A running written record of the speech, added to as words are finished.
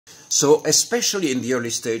So especially in the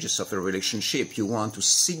early stages of a relationship, you want to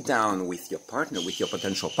sit down with your partner, with your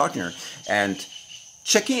potential partner, and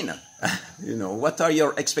check in. You know, what are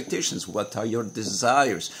your expectations? What are your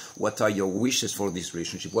desires? What are your wishes for this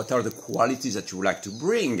relationship? What are the qualities that you would like to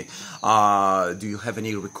bring? Do you have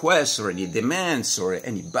any requests or any demands or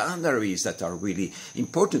any boundaries that are really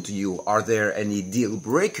important to you? Are there any deal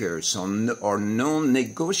breakers or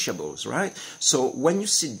non-negotiables, right? So when you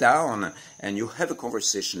sit down and you have a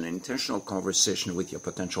conversation, an intentional conversation with your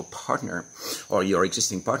potential partner or your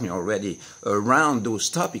existing partner already around those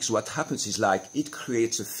topics, what happens is like it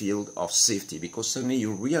creates a field of safety, because suddenly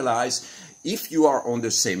you realize if you are on the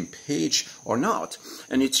same page or not.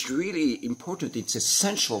 And it's really important, it's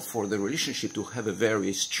essential for the relationship to have a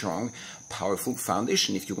very strong, powerful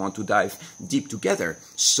foundation if you want to dive deep together.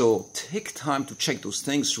 So take time to check those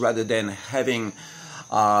things rather than having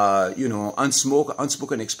you know,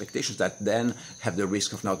 unspoken expectations that then have the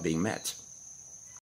risk of not being met.